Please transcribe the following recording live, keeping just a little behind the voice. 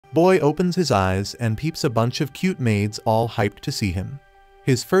Boy opens his eyes and peeps a bunch of cute maids all hyped to see him.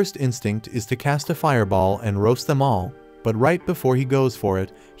 His first instinct is to cast a fireball and roast them all, but right before he goes for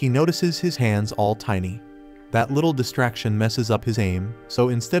it, he notices his hands all tiny. That little distraction messes up his aim, so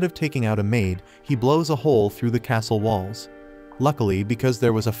instead of taking out a maid, he blows a hole through the castle walls. Luckily, because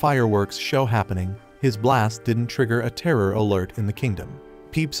there was a fireworks show happening, his blast didn't trigger a terror alert in the kingdom.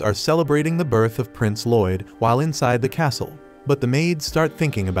 Peeps are celebrating the birth of Prince Lloyd while inside the castle, but the maids start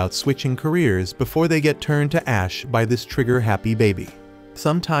thinking about switching careers before they get turned to ash by this trigger-happy baby.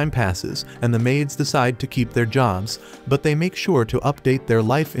 Some time passes and the maids decide to keep their jobs, but they make sure to update their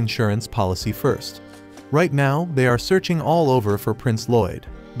life insurance policy first. Right now, they are searching all over for Prince Lloyd,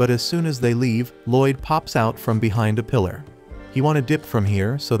 but as soon as they leave, Lloyd pops out from behind a pillar. He wants to dip from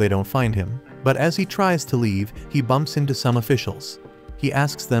here so they don't find him, but as he tries to leave, he bumps into some officials. He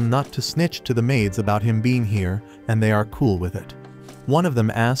asks them not to snitch to the maids about him being here, and they are cool with it. One of them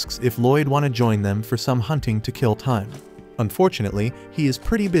asks if Lloyd want to join them for some hunting to kill time. Unfortunately, he is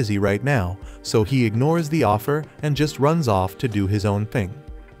pretty busy right now, so he ignores the offer and just runs off to do his own thing.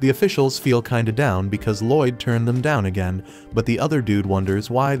 The officials feel kinda down because Lloyd turned them down again, but the other dude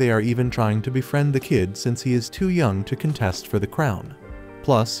wonders why they are even trying to befriend the kid since he is too young to contest for the crown.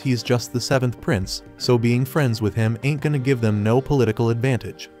 Plus, he's just the 7th prince, so being friends with him ain't gonna give them no political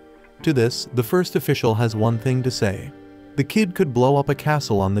advantage. To this, the first official has one thing to say. The kid could blow up a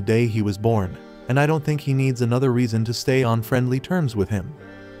castle on the day he was born, and I don't think he needs another reason to stay on friendly terms with him.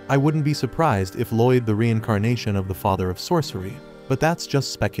 I wouldn't be surprised if Lloyd the reincarnation of the father of sorcery, but that's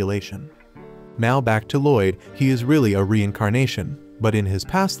just speculation. Now back to Lloyd, he is really a reincarnation, but in his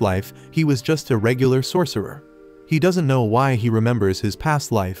past life, he was just a regular sorcerer. He doesn't know why he remembers his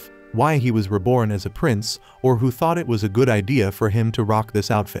past life, why he was reborn as a prince, or who thought it was a good idea for him to rock this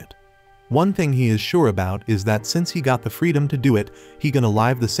outfit. One thing he is sure about is that since he got the freedom to do it, he gonna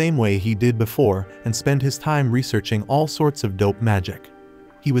live the same way he did before and spend his time researching all sorts of dope magic.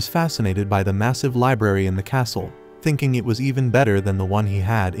 He was fascinated by the massive library in the castle, thinking it was even better than the one he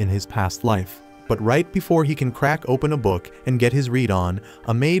had in his past life. But right before he can crack open a book and get his read on,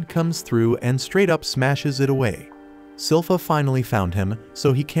 a maid comes through and straight up smashes it away. Silpha finally found him,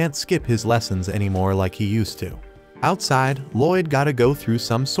 so he can't skip his lessons anymore like he used to. Outside, Lloyd gotta go through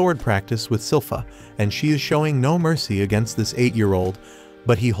some sword practice with Silpha, and she is showing no mercy against this 8-year-old,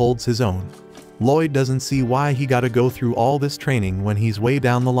 but he holds his own. Lloyd doesn't see why he gotta go through all this training when he's way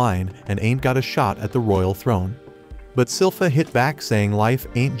down the line and ain't got a shot at the royal throne. But Silpha hit back saying life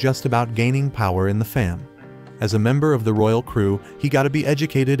ain't just about gaining power in the fam. As a member of the royal crew, he gotta be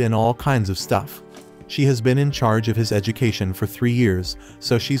educated in all kinds of stuff. She has been in charge of his education for 3 years,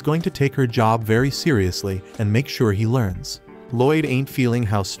 so she's going to take her job very seriously and make sure he learns. Lloyd ain't feeling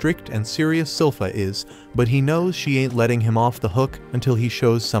how strict and serious Silpha is, but he knows she ain't letting him off the hook until he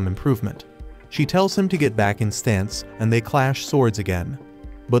shows some improvement. She tells him to get back in stance, and they clash swords again.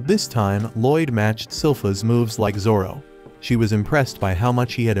 But this time, Lloyd matched Silpha's moves like Zorro. She was impressed by how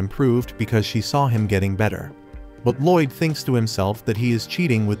much he had improved because she saw him getting better. But Lloyd thinks to himself that he is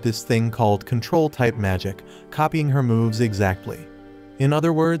cheating with this thing called control-type magic, copying her moves exactly. In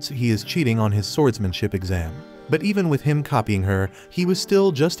other words, he is cheating on his swordsmanship exam. But even with him copying her, he was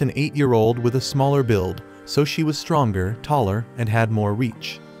still just an 8-year-old with a smaller build, so she was stronger, taller, and had more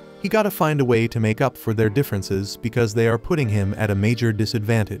reach. He gotta find a way to make up for their differences because they are putting him at a major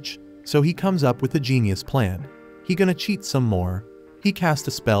disadvantage. So he comes up with a genius plan. He gonna cheat some more. He cast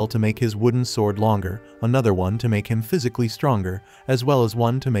a spell to make his wooden sword longer, another one to make him physically stronger, as well as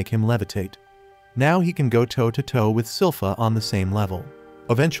one to make him levitate. Now he can go toe-to-toe with Silpha on the same level.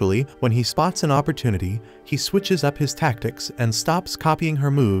 Eventually, when he spots an opportunity, he switches up his tactics and stops copying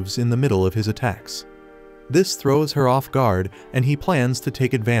her moves in the middle of his attacks. This throws her off guard, and he plans to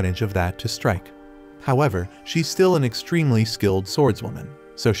take advantage of that to strike. However, she's still an extremely skilled swordswoman,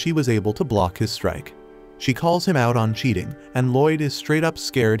 so she was able to block his strike. She calls him out on cheating, and Lloyd is straight up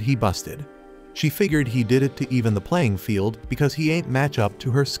scared he busted. She figured he did it to even the playing field because he ain't match up to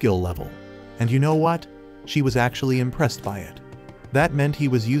her skill level. And you know what? She was actually impressed by it. That meant he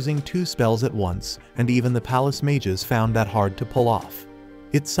was using 2 spells at once, and even the palace mages found that hard to pull off.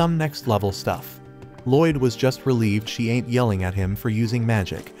 It's some next level stuff. Lloyd was just relieved she ain't yelling at him for using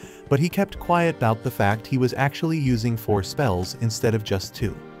magic, but he kept quiet about the fact he was actually using 4 spells instead of just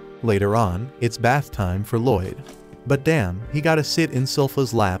 2. Later on, it's bath time for Lloyd. But damn, he gotta sit in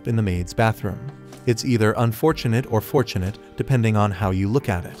Silpha's lap in the maid's bathroom. It's either unfortunate or fortunate, depending on how you look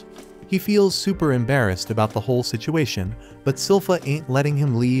at it. He feels super embarrassed about the whole situation, but Silpha ain't letting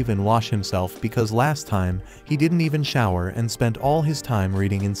him leave and wash himself because last time, he didn't even shower and spent all his time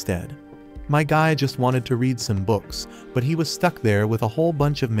reading instead. My guy just wanted to read some books, but he was stuck there with a whole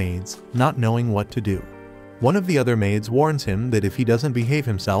bunch of maids, not knowing what to do. One of the other maids warns him that if he doesn't behave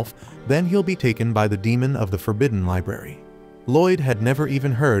himself, then he'll be taken by the demon of the Forbidden Library. Lloyd had never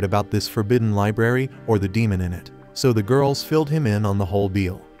even heard about this Forbidden Library or the demon in it, so the girls filled him in on the whole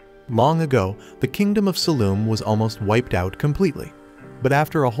deal. Long ago, the kingdom of Saloom was almost wiped out completely. But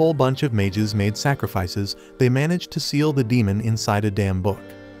after a whole bunch of mages made sacrifices, they managed to seal the demon inside a damn book.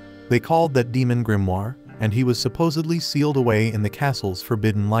 They called that demon Grimoire, and he was supposedly sealed away in the castle's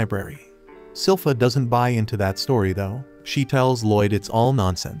Forbidden Library. Silpha doesn't buy into that story though. She tells Lloyd it's all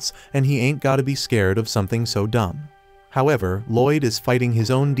nonsense, and he ain't gotta be scared of something so dumb. However, Lloyd is fighting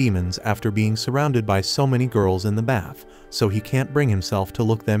his own demons after being surrounded by so many girls in the bath, so he can't bring himself to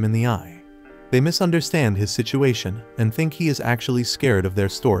look them in the eye. They misunderstand his situation and think he is actually scared of their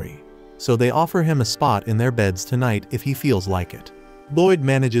story, so they offer him a spot in their beds tonight if he feels like it. Lloyd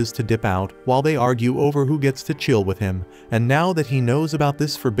manages to dip out while they argue over who gets to chill with him, and now that he knows about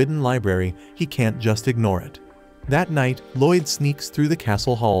this Forbidden Library, he can't just ignore it. That night, Lloyd sneaks through the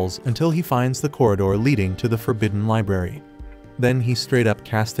castle halls until he finds the corridor leading to the Forbidden Library. Then he straight up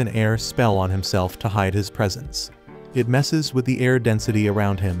casts an air spell on himself to hide his presence. It messes with the air density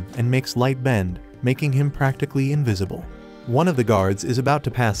around him and makes light bend, making him practically invisible. One of the guards is about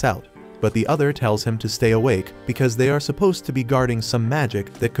to pass out, but the other tells him to stay awake because they are supposed to be guarding some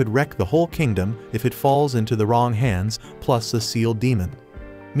magic that could wreck the whole kingdom if it falls into the wrong hands, plus a sealed demon.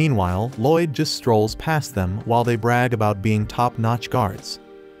 Meanwhile, Lloyd just strolls past them while they brag about being top-notch guards.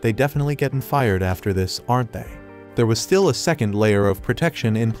 They definitely getting fired after this, aren't they? There was still a second layer of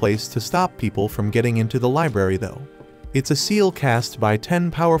protection in place to stop people from getting into the library though. It's a seal cast by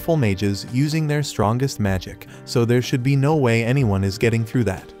 10 powerful mages using their strongest magic, so there should be no way anyone is getting through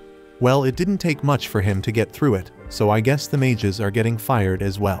that. Well, it didn't take much for him to get through it, so I guess the mages are getting fired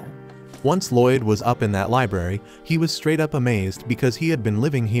as well. Once Lloyd was up in that library, he was straight up amazed because he had been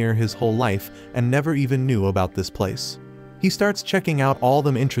living here his whole life and never even knew about this place. He starts checking out all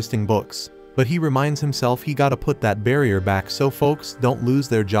them interesting books, but he reminds himself he gotta put that barrier back so folks don't lose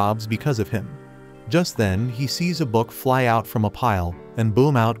their jobs because of him. Just then, he sees a book fly out from a pile, and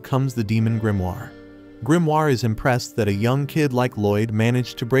boom, out comes the demon Grimoire. Grimoire is impressed that a young kid like Lloyd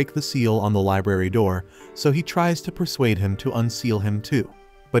managed to break the seal on the library door, so he tries to persuade him to unseal him too.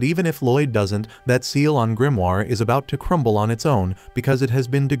 But even if Lloyd doesn't, that seal on Grimoire is about to crumble on its own because it has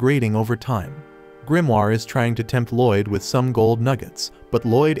been degrading over time. Grimoire is trying to tempt Lloyd with some gold nuggets, but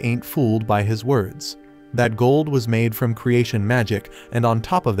Lloyd ain't fooled by his words. That gold was made from creation magic, and on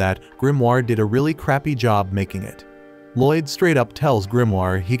top of that, Grimoire did a really crappy job making it. Lloyd straight up tells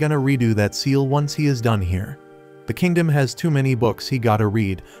Grimoire he gonna redo that seal once he is done here. The kingdom has too many books he gotta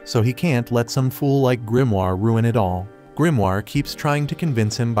read, so he can't let some fool like Grimoire ruin it all. Grimoire keeps trying to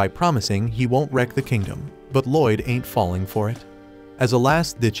convince him by promising he won't wreck the kingdom, but Lloyd ain't falling for it. As a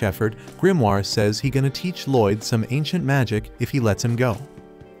last-ditch effort, Grimoire says he gonna teach Lloyd some ancient magic if he lets him go.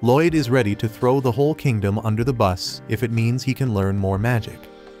 Lloyd is ready to throw the whole kingdom under the bus if it means he can learn more magic.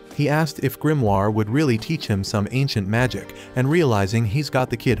 He asked if Grimoire would really teach him some ancient magic, and realizing he's got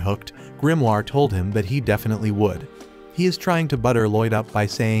the kid hooked, Grimoire told him that he definitely would. He is trying to butter Lloyd up by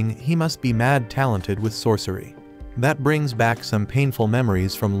saying he must be mad talented with sorcery. That brings back some painful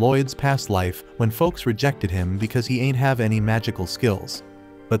memories from Lloyd's past life when folks rejected him because he ain't have any magical skills.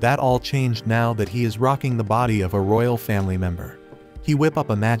 But that all changed now that he is rocking the body of a royal family member. He whip up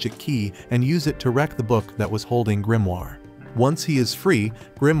a magic key and use it to wreck the book that was holding Grimoire. Once he is free,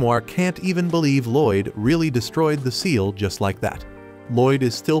 Grimoire can't even believe Lloyd really destroyed the seal just like that. Lloyd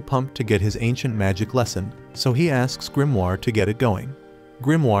is still pumped to get his ancient magic lesson, so he asks Grimoire to get it going.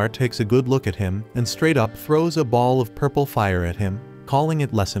 Grimoire takes a good look at him and straight up throws a ball of purple fire at him, calling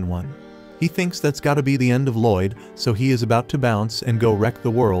it Lesson 1. He thinks that's gotta be the end of Lloyd, so he is about to bounce and go wreck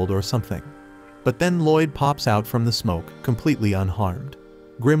the world or something. But then Lloyd pops out from the smoke, completely unharmed.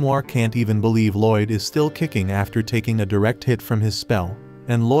 Grimoire can't even believe Lloyd is still kicking after taking a direct hit from his spell,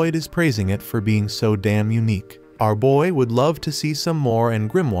 and Lloyd is praising it for being so damn unique. Our boy would love to see some more,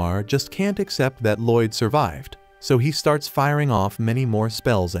 and Grimoire just can't accept that Lloyd survived, so he starts firing off many more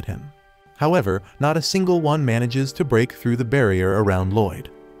spells at him. However, not a single one manages to break through the barrier around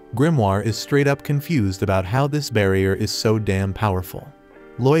Lloyd. Grimoire is straight up confused about how this barrier is so damn powerful.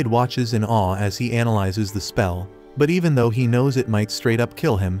 Lloyd watches in awe as he analyzes the spell, but even though he knows it might straight up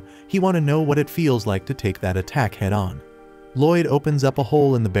kill him, he want to know what it feels like to take that attack head on. Lloyd opens up a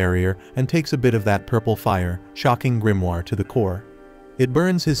hole in the barrier and takes a bit of that purple fire, shocking Grimoire to the core. It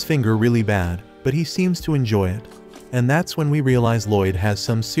burns his finger really bad, but he seems to enjoy it. And that's when we realize Lloyd has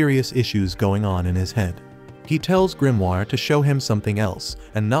some serious issues going on in his head. He tells Grimoire to show him something else,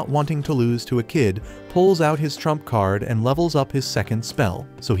 and not wanting to lose to a kid, pulls out his trump card and levels up his second spell,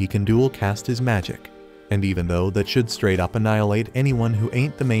 so he can dual cast his magic. And even though that should straight up annihilate anyone who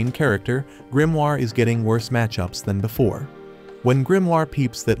ain't the main character, Grimoire is getting worse matchups than before. When Grimoire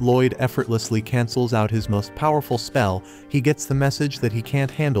peeps that Lloyd effortlessly cancels out his most powerful spell, he gets the message that he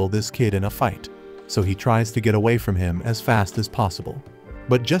can't handle this kid in a fight. So he tries to get away from him as fast as possible.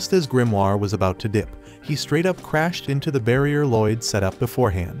 But just as Grimoire was about to dip, he straight up crashed into the barrier Lloyd set up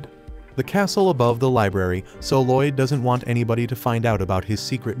beforehand. The castle above the library, so Lloyd doesn't want anybody to find out about his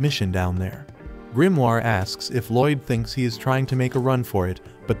secret mission down there. Grimoire asks if Lloyd thinks he is trying to make a run for it,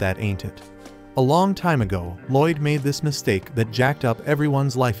 but that ain't it. A long time ago, Lloyd made this mistake that jacked up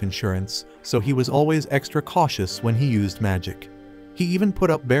everyone's life insurance, so he was always extra cautious when he used magic. He even put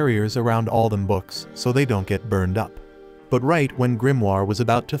up barriers around all them books, so they don't get burned up. But right when Grimoire was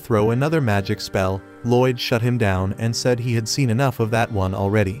about to throw another magic spell, Lloyd shut him down and said he had seen enough of that one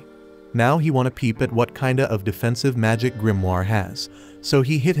already. Now he wanna peep at what kinda of defensive magic Grimoire has, so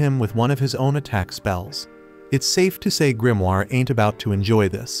he hit him with one of his own attack spells. It's safe to say Grimoire ain't about to enjoy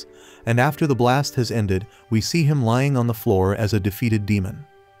this, and after the blast has ended, we see him lying on the floor as a defeated demon.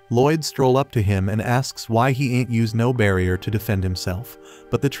 Lloyd stroll up to him and asks why he ain't used no barrier to defend himself,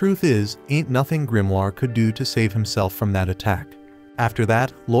 but the truth is, ain't nothing Grimoire could do to save himself from that attack. After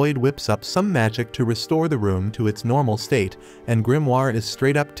that, Lloyd whips up some magic to restore the room to its normal state, and Grimoire is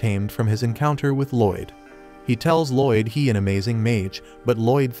straight up tamed from his encounter with Lloyd. He tells Lloyd he an amazing mage, but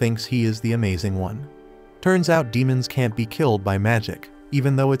Lloyd thinks he is the amazing one. Turns out demons can't be killed by magic,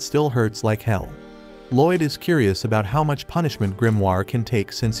 even though it still hurts like hell. Lloyd is curious about how much punishment Grimoire can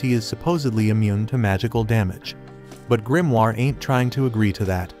take since he is supposedly immune to magical damage. But Grimoire ain't trying to agree to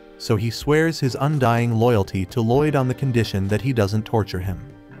that, so he swears his undying loyalty to Lloyd on the condition that he doesn't torture him.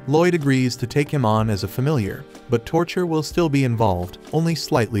 Lloyd agrees to take him on as a familiar, but torture will still be involved, only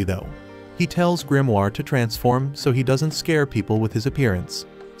slightly though. He tells Grimoire to transform so he doesn't scare people with his appearance.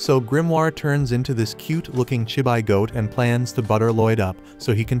 So Grimoire turns into this cute-looking chibai goat and plans to butter Lloyd up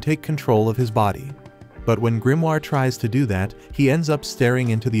so he can take control of his body. But when Grimoire tries to do that, he ends up staring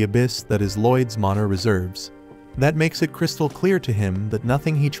into the abyss that is Lloyd's mana reserves. That makes it crystal clear to him that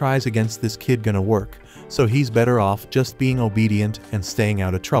nothing he tries against this kid gonna work, so he's better off just being obedient and staying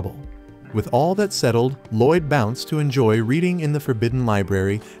out of trouble. With all that settled, Lloyd bounced to enjoy reading in the Forbidden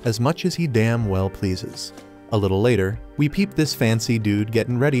Library as much as he damn well pleases. A little later, we peep this fancy dude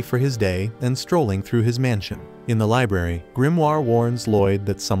getting ready for his day and strolling through his mansion. In the library, Grimoire warns Lloyd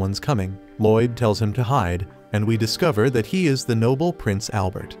that someone's coming. Lloyd tells him to hide, and we discover that he is the noble Prince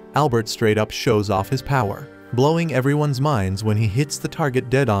Albert. Albert straight up shows off his power, blowing everyone's minds when he hits the target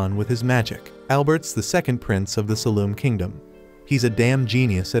dead on with his magic. Albert's the second prince of the Saloum Kingdom. He's a damn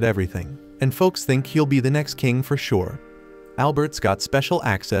genius at everything, and folks think he'll be the next king for sure. Albert's got special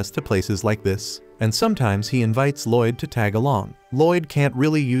access to places like this, and sometimes he invites Lloyd to tag along. Lloyd can't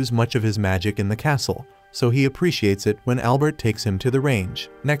really use much of his magic in the castle, so he appreciates it when Albert takes him to the range.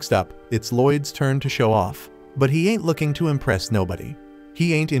 Next up, it's Lloyd's turn to show off, but he ain't looking to impress nobody.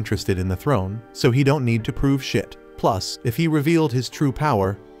 He ain't interested in the throne, so he don't need to prove shit. Plus, if he revealed his true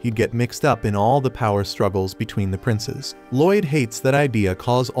power, he'd get mixed up in all the power struggles between the princes. Lloyd hates that idea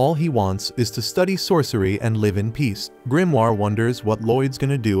cause all he wants is to study sorcery and live in peace. Grimoire wonders what Lloyd's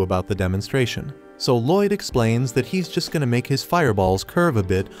gonna do about the demonstration. So Lloyd explains that he's just gonna make his fireballs curve a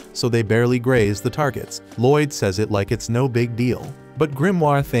bit so they barely graze the targets. Lloyd says it like it's no big deal, but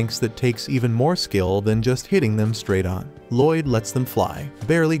Grimoire thinks that takes even more skill than just hitting them straight on. Lloyd lets them fly,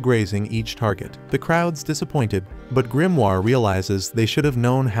 barely grazing each target. The crowd's disappointed, but Grimoire realizes they should have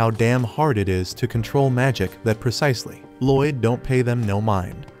known how damn hard it is to control magic that precisely. Lloyd don't pay them no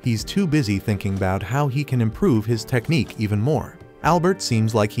mind. He's too busy thinking about how he can improve his technique even more. Albert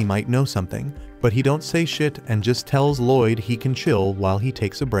seems like he might know something, but he don't say shit and just tells Lloyd he can chill while he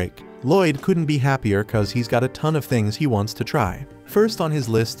takes a break. Lloyd couldn't be happier cause he's got a ton of things he wants to try. First on his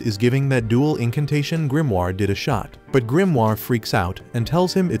list is giving that dual incantation Grimoire did a shot, but Grimoire freaks out and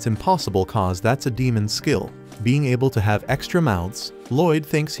tells him it's impossible cause that's a demon's skill. Being able to have extra mouths, Lloyd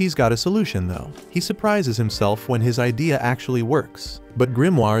thinks he's got a solution though. He surprises himself when his idea actually works, but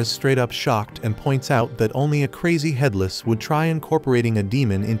Grimoire is straight up shocked and points out that only a crazy headless would try incorporating a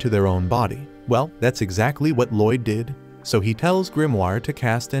demon into their own body. Well, that's exactly what Lloyd did. So he tells Grimoire to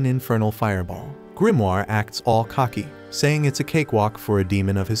cast an infernal fireball. Grimoire acts all cocky, saying it's a cakewalk for a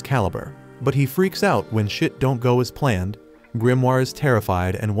demon of his caliber. But he freaks out when shit don't go as planned. Grimoire is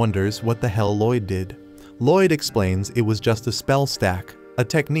terrified and wonders what the hell Lloyd did. Lloyd explains it was just a spell stack, a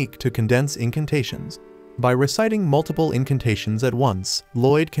technique to condense incantations. By reciting multiple incantations at once,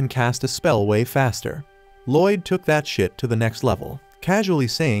 Lloyd can cast a spell way faster. Lloyd took that shit to the next level, casually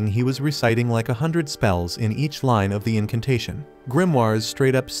saying he was reciting like 100 spells in each line of the incantation. Grimoire's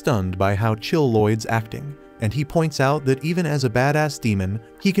straight up stunned by how chill Lloyd's acting, and he points out that even as a badass demon,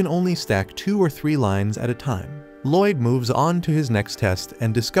 he can only stack 2 or 3 lines at a time. Lloyd moves on to his next test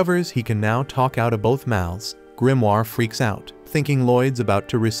and discovers he can now talk out of both mouths. Grimoire freaks out, thinking Lloyd's about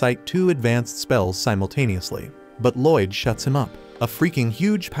to recite 2 advanced spells simultaneously. But Lloyd shuts him up. A freaking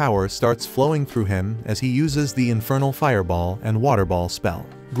huge power starts flowing through him as he uses the Infernal Fireball and Waterball spell.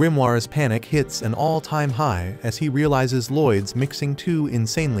 Grimoire's panic hits an all-time high as he realizes Lloyd's mixing 2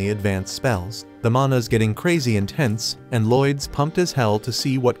 insanely advanced spells. The mana's getting crazy intense, and Lloyd's pumped as hell to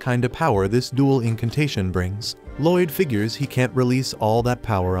see what kind of power this dual incantation brings. Lloyd figures he can't release all that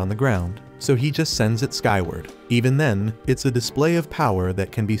power on the ground, so he just sends it skyward. Even then, it's a display of power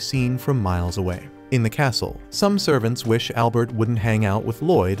that can be seen from miles away. In the castle, some servants wish Albert wouldn't hang out with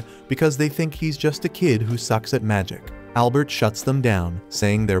Lloyd because they think he's just a kid who sucks at magic. Albert shuts them down,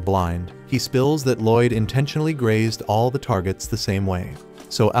 saying they're blind. He spills that Lloyd intentionally grazed all the targets the same way.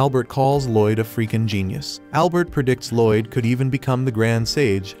 So Albert calls Lloyd a freaking genius. Albert predicts Lloyd could even become the Grand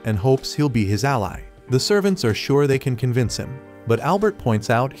Sage and hopes he'll be his ally. The servants are sure they can convince him, but Albert points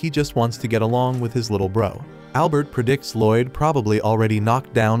out he just wants to get along with his little bro. Albert predicts Lloyd probably already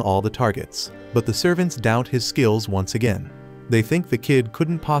knocked down all the targets, but the servants doubt his skills once again. They think the kid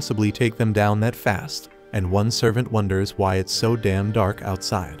couldn't possibly take them down that fast, and one servant wonders why it's so damn dark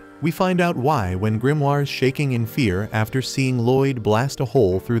outside. We find out why when Grimoire's shaking in fear after seeing Lloyd blast a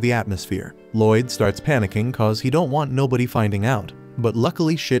hole through the atmosphere. Lloyd starts panicking cause he don't want nobody finding out, but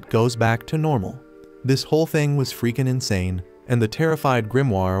luckily shit goes back to normal. This whole thing was freaking insane, and the terrified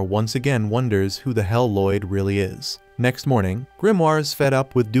Grimoire once again wonders who the hell Lloyd really is. Next morning, Grimoire's fed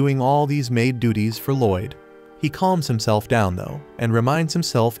up with doing all these maid duties for Lloyd. He calms himself down though, and reminds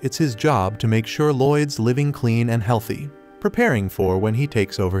himself it's his job to make sure Lloyd's living clean and healthy, preparing for when he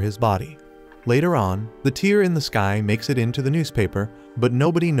takes over his body. Later on, the tear in the sky makes it into the newspaper, but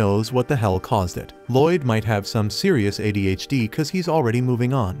nobody knows what the hell caused it. Lloyd might have some serious ADHD cause he's already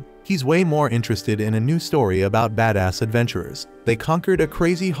moving on. He's way more interested in a new story about badass adventurers. They conquered a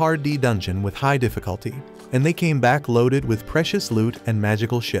crazy hard D dungeon with high difficulty, and they came back loaded with precious loot and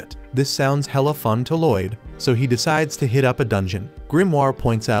magical shit. This sounds hella fun to Lloyd, so he decides to hit up a dungeon. Grimoire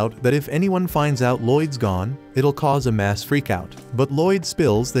points out that if anyone finds out Lloyd's gone, it'll cause a mass freakout, but Lloyd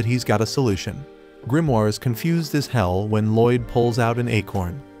spills that he's got a solution. Grimoire is confused as hell when Lloyd pulls out an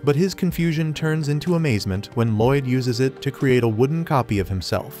acorn, but his confusion turns into amazement when Lloyd uses it to create a wooden copy of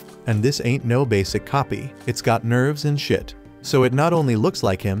himself. And this ain't no basic copy, it's got nerves and shit. So it not only looks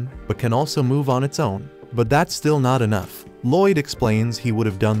like him, but can also move on its own. But that's still not enough. Lloyd explains he would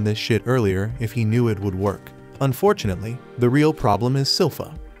have done this shit earlier if he knew it would work. Unfortunately, the real problem is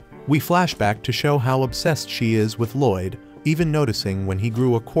Silpha. We flash back to show how obsessed she is with Lloyd, even noticing when he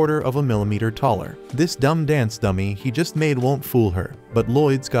grew 1/4 millimeter taller. This dumb dance dummy he just made won't fool her, but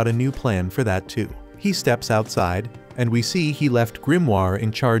Lloyd's got a new plan for that too. He steps outside, and we see he left Grimoire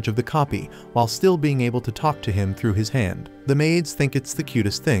in charge of the copy while still being able to talk to him through his hand. The maids think it's the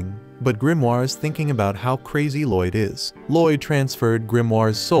cutest thing, but Grimoire's thinking about how crazy Lloyd is. Lloyd transferred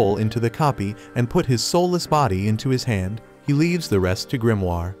Grimoire's soul into the copy and put his soulless body into his hand. He leaves the rest to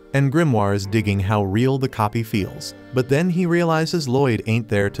Grimoire, and Grimoire is digging how real the copy feels. But then he realizes Lloyd ain't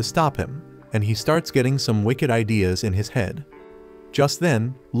there to stop him, and he starts getting some wicked ideas in his head. Just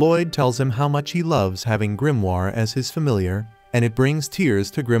then, Lloyd tells him how much he loves having Grimoire as his familiar, and it brings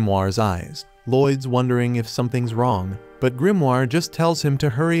tears to Grimoire's eyes. Lloyd's wondering if something's wrong, but Grimoire just tells him to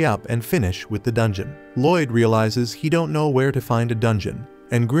hurry up and finish with the dungeon. Lloyd realizes he don't know where to find a dungeon,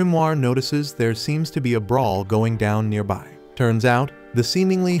 and Grimoire notices there seems to be a brawl going down nearby. Turns out, the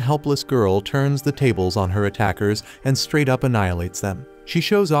seemingly helpless girl turns the tables on her attackers and straight up annihilates them. She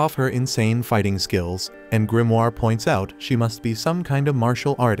shows off her insane fighting skills, and Grimoire points out she must be some kind of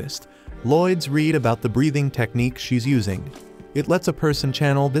martial artist. Lloyd's read about the breathing technique she's using. It lets a person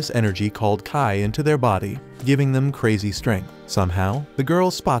channel this energy called Kai into their body, giving them crazy strength. Somehow, the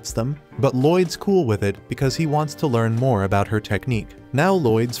girl spots them, but Lloyd's cool with it because he wants to learn more about her technique. Now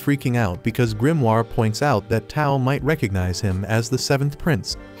Lloyd's freaking out because Grimoire points out that Tao might recognize him as the 7th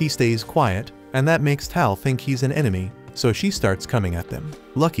prince. He stays quiet, and that makes Tao think he's an enemy, so she starts coming at them.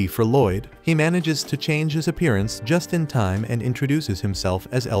 Lucky for Lloyd, he manages to change his appearance just in time and introduces himself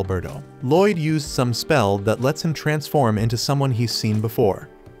as Alberto. Lloyd used some spell that lets him transform into someone he's seen before.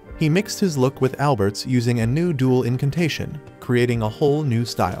 He mixed his look with Albert's using a new dual incantation, creating a whole new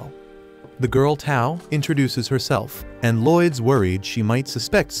style. The girl Tao introduces herself, and Lloyd's worried she might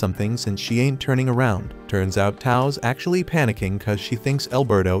suspect something since she ain't turning around. Turns out Tao's actually panicking cause she thinks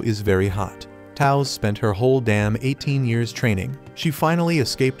Alberto is very hot. Tao's spent her whole damn 18 years training. She finally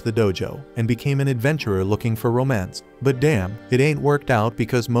escaped the dojo and became an adventurer looking for romance. But damn, it ain't worked out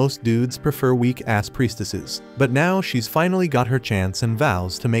because most dudes prefer weak-ass priestesses. But now she's finally got her chance and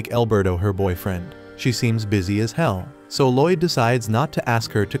vows to make Alberto her boyfriend. She seems busy as hell, so Lloyd decides not to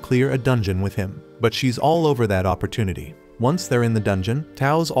ask her to clear a dungeon with him. But she's all over that opportunity. Once they're in the dungeon,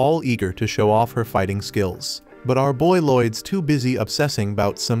 Tao's all eager to show off her fighting skills. But our boy Lloyd's too busy obsessing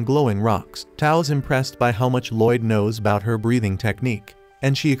about some glowing rocks. Tao's impressed by how much Lloyd knows about her breathing technique,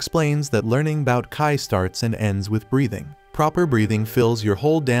 and she explains that learning about Kai starts and ends with breathing. Proper breathing fills your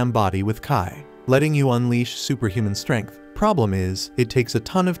whole damn body with Kai, letting you unleash superhuman strength. Problem is, it takes a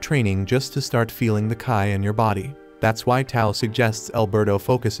ton of training just to start feeling the Kai in your body. That's why Tao suggests Alberto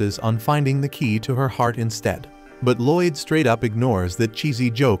focuses on finding the key to her heart instead. But Lloyd straight up ignores that cheesy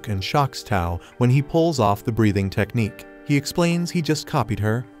joke and shocks Tao when he pulls off the breathing technique. He explains he just copied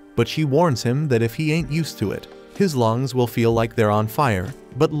her, but she warns him that if he ain't used to it, his lungs will feel like they're on fire.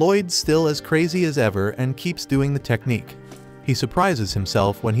 But Lloyd's still as crazy as ever and keeps doing the technique. He surprises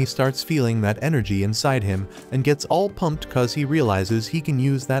himself when he starts feeling that energy inside him and gets all pumped cause he realizes he can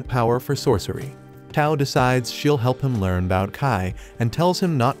use that power for sorcery. Tao decides she'll help him learn about Kai and tells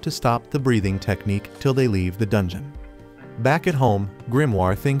him not to stop the breathing technique till they leave the dungeon. Back at home,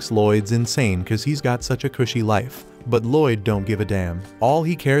 Grimoire thinks Lloyd's insane cause he's got such a cushy life, but Lloyd don't give a damn. All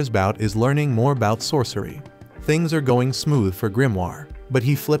he cares about is learning more about sorcery. Things are going smooth for Grimoire, but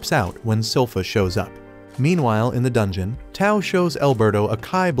he flips out when Sylpha shows up. Meanwhile in the dungeon, Tao shows Alberto a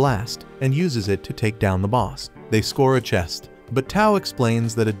Kai blast and uses it to take down the boss. They score a chest. But Tao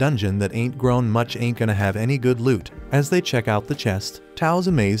explains that a dungeon that ain't grown much ain't gonna have any good loot. As they check out the chest, Tao's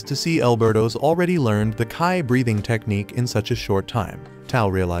amazed to see Alberto's already learned the Kai breathing technique in such a short time. Tao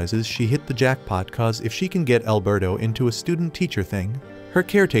realizes she hit the jackpot cause if she can get Alberto into a student-teacher thing, her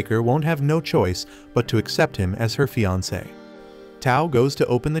caretaker won't have no choice but to accept him as her fiancé. Tao goes to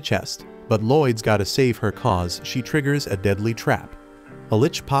open the chest, but Lloyd's gotta save her cause she triggers a deadly trap. A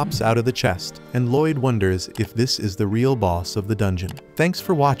lich pops out of the chest, and Lloyd wonders if this is the real boss of the dungeon. Thanks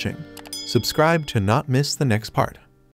for watching. Subscribe to not miss the next part.